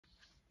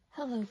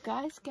Hello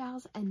guys,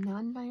 gals, and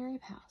non-binary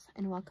pals,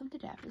 and welcome to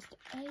Dappist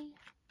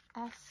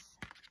ASMR.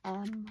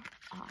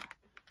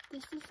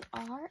 This is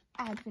our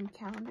advent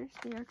calendars.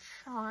 They are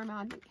charm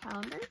advent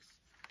calendars.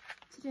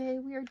 Today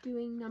we are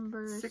doing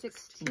number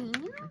 16.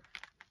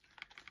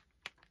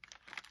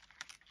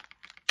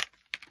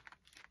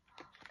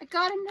 I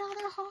got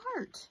another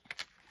heart.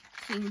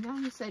 See, now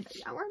you said,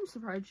 yeah, I'm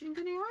surprised you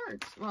didn't get any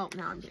hearts. Well,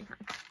 now I'm getting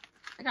hearts.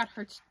 I got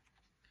hearts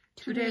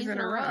two days in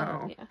a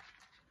row. Yeah.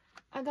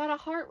 I got a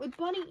heart with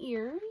bunny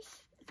ears.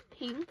 It's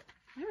pink.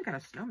 I haven't got a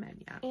snowman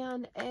yet.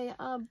 And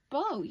a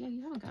bow. Yeah,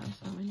 you haven't got a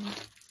snowman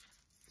yet.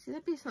 See,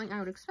 that'd be something I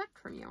would expect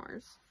from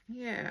yours.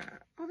 Yeah.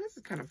 Oh, this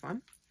is kind of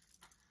fun.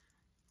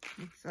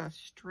 It's a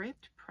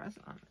striped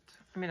present.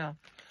 I mean, a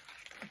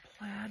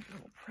plaid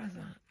little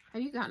present.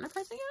 Have you gotten a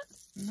present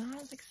yet? No, I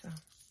don't think so.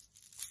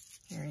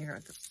 Here, you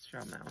got to show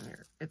them that one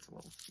here. It's a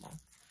little small.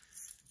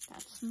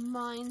 That's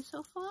mine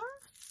so far.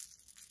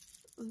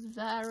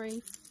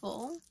 Very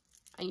full.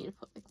 I need to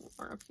put like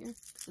more up here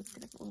because it's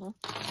getting a little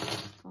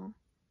small.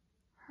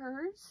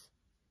 Hers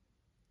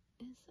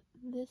is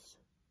this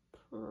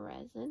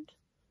present.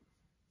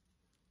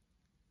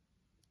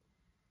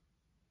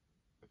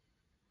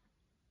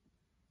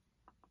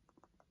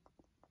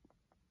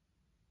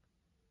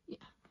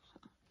 Yeah, so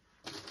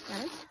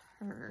that is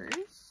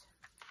hers.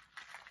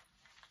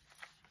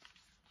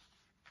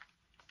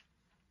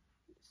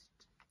 Just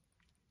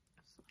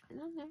slide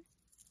it on there.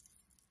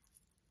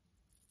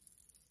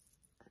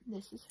 And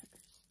this is hers.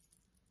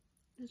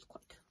 It's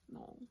quite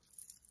small.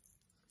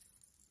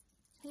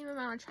 Same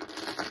amount of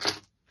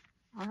chocolate.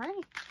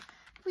 Alright.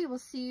 We will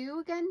see you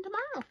again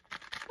tomorrow.